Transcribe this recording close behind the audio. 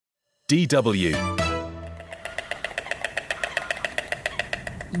DW.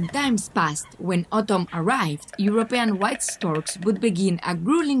 In times past, when autumn arrived, European white storks would begin a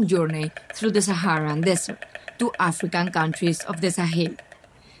grueling journey through the Saharan desert to African countries of the Sahel.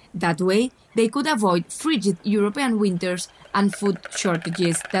 That way, they could avoid frigid European winters and food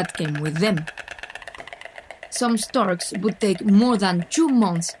shortages that came with them. Some storks would take more than 2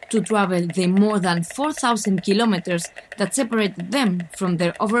 months to travel the more than 4,000 kilometers that separated them from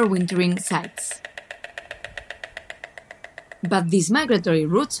their overwintering sites. But these migratory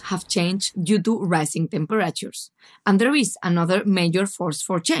routes have changed due to rising temperatures. And there is another major force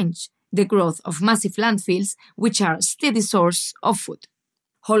for change, the growth of massive landfills, which are a steady source of food.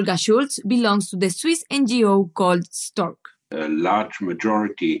 Holger Schulz belongs to the Swiss NGO called Stork. A large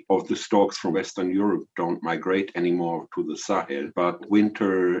majority of the storks from Western Europe don't migrate anymore to the Sahel, but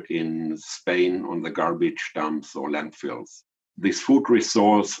winter in Spain on the garbage dumps or landfills. This food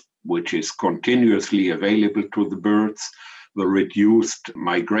resource, which is continuously available to the birds, the reduced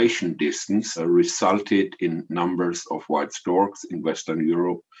migration distance resulted in numbers of white storks in Western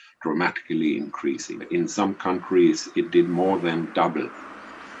Europe dramatically increasing. In some countries, it did more than double.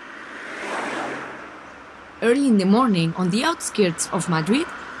 Early in the morning, on the outskirts of Madrid,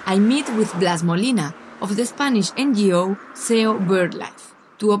 I meet with Blas Molina of the Spanish NGO SEO BirdLife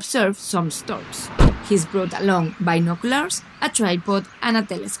to observe some storks. He's brought along binoculars, a tripod, and a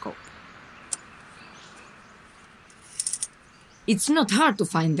telescope. It's not hard to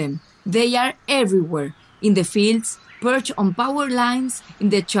find them. They are everywhere, in the fields, perched on power lines, in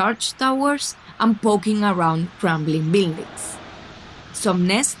the church towers, and poking around crumbling buildings. Some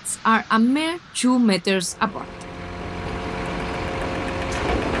nests are a mere 2 meters apart.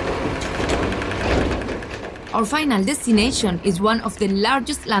 Our final destination is one of the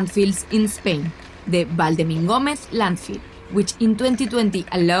largest landfills in Spain, the Valdemingómez landfill, which in 2020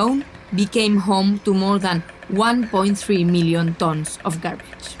 alone became home to more than 1.3 million tons of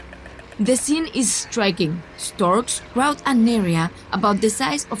garbage. The scene is striking. Storks crowd an area about the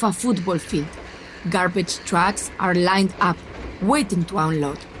size of a football field. Garbage trucks are lined up, waiting to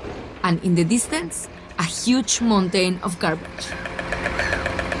unload. And in the distance, a huge mountain of garbage.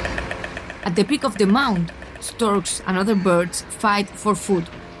 At the peak of the mound, storks and other birds fight for food,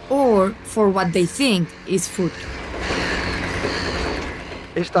 or for what they think is food.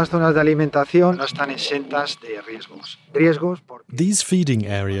 Estas zonas de alimentación no están exentas de riesgos. These feeding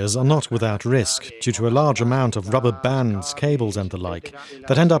areas are not without risk due to a large amount of rubber bands, cables and the like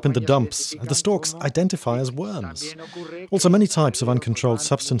that end up in the dumps and the storks identify as worms. Also, many types of uncontrolled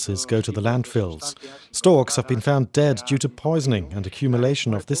substances go to the landfills. Storks have been found dead due to poisoning and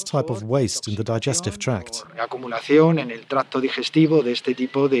accumulation of this type of waste in the digestive tract. Acumulación en el tracto digestivo de este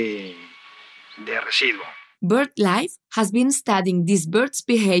tipo de residuo. BirdLife has been studying these birds'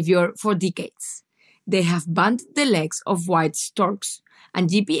 behavior for decades. They have banned the legs of white storks,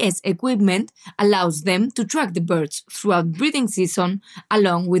 and GPS equipment allows them to track the birds throughout breeding season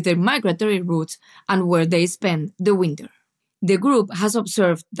along with their migratory routes and where they spend the winter. The group has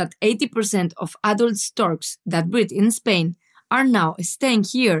observed that 80% of adult storks that breed in Spain are now staying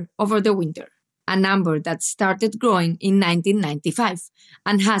here over the winter, a number that started growing in 1995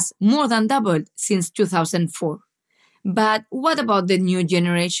 and has more than doubled since 2004. But what about the new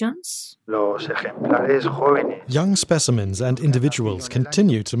generations? Young specimens and individuals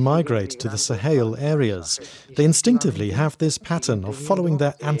continue to migrate to the Sahel areas. They instinctively have this pattern of following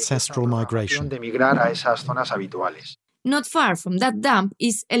their ancestral migration. Not far from that dump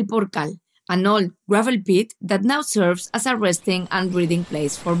is El Porcal, an old gravel pit that now serves as a resting and breeding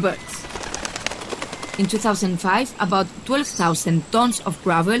place for birds. In 2005, about 12,000 tons of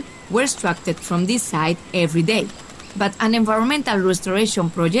gravel were extracted from this site every day. But an environmental restoration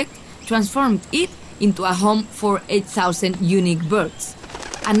project transformed it into a home for 8,000 unique birds.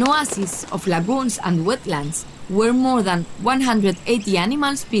 An oasis of lagoons and wetlands where more than 180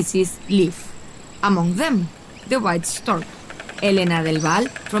 animal species live. Among them, the white stork. Elena Del Val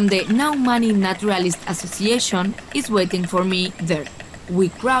from the Now Money Naturalist Association is waiting for me there. We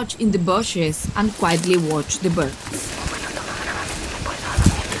crouch in the bushes and quietly watch the birds.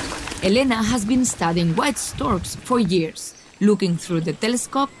 Elena has been studying white storks for years. Looking through the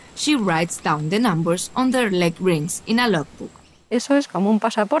telescope, she writes down the numbers on their leg rings in a logbook. That's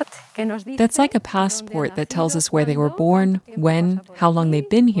like a passport that tells us where they were born, when, how long they've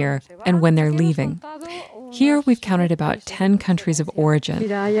been here, and when they're leaving. Here we've counted about 10 countries of origin.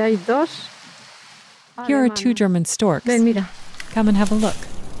 Here are 2 German storks. Come and have a look.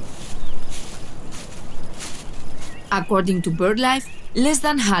 According to BirdLife, less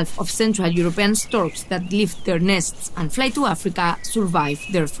than half of Central European storks that leave their nests and fly to Africa survive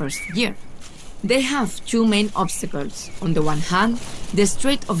their first year. They have two main obstacles. On the one hand, the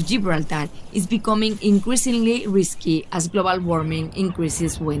Strait of Gibraltar is becoming increasingly risky as global warming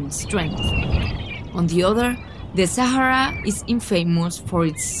increases wind strength. On the other, the Sahara is infamous for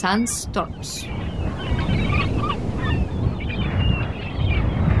its sand storks.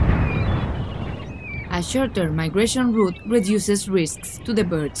 A shorter migration route reduces risks to the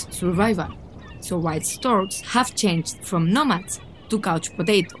bird's survival, so white storks have changed from nomads to couch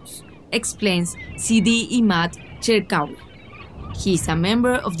potatoes, explains Sidi Imad Cherkaoui. He is a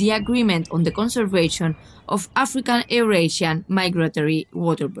member of the Agreement on the Conservation of African Eurasian Migratory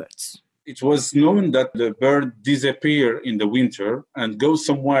Waterbirds. It was known that the bird disappears in the winter and goes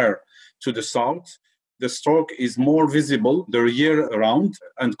somewhere to the south. The stork is more visible the year round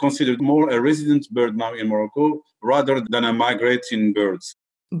and considered more a resident bird now in Morocco rather than a migrating bird.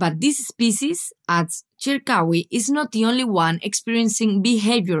 But this species, adds Cherkaoui, is not the only one experiencing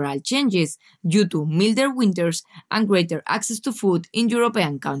behavioral changes due to milder winters and greater access to food in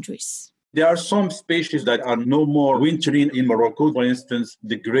European countries. There are some species that are no more wintering in Morocco. For instance,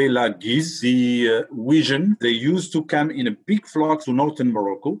 the grey-lag geese, the wigeon. They used to come in a big flock to northern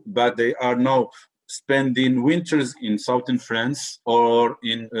Morocco, but they are now spending winters in southern France or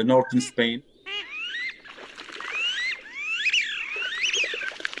in northern Spain.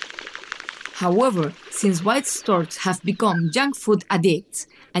 However, since white storks have become junk food addicts,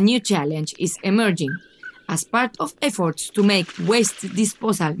 a new challenge is emerging. As part of efforts to make waste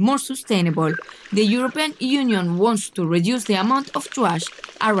disposal more sustainable, the European Union wants to reduce the amount of trash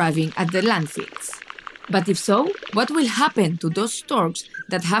arriving at the landfills. But if so, what will happen to those storks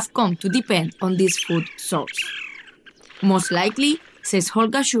that have come to depend on this food source? Most likely, says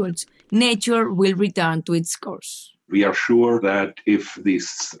Holger Schulz, nature will return to its course. We are sure that if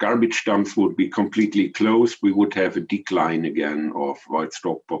these garbage dumps would be completely closed, we would have a decline again of white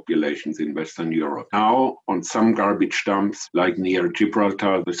stork populations in Western Europe. Now, on some garbage dumps, like near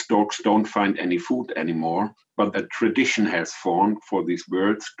Gibraltar, the storks don't find any food anymore, but a tradition has formed for these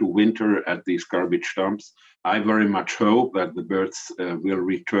birds to winter at these garbage dumps. I very much hope that the birds will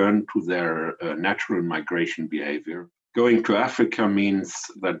return to their natural migration behavior. Going to Africa means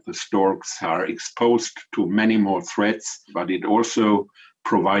that the storks are exposed to many more threats, but it also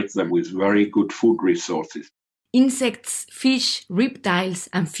provides them with very good food resources. Insects, fish, reptiles,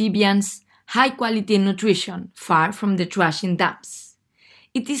 amphibians, high-quality nutrition, far from the trash in dumps.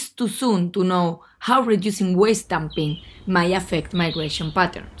 It is too soon to know how reducing waste dumping may affect migration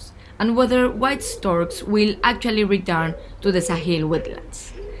patterns, and whether white storks will actually return to the Sahel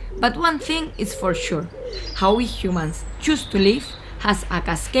wetlands. But one thing is for sure, how we humans choose to live has a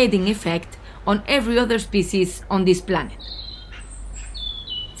cascading effect on every other species on this planet.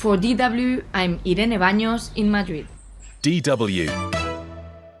 For DW, I'm Irene Baños in Madrid. DW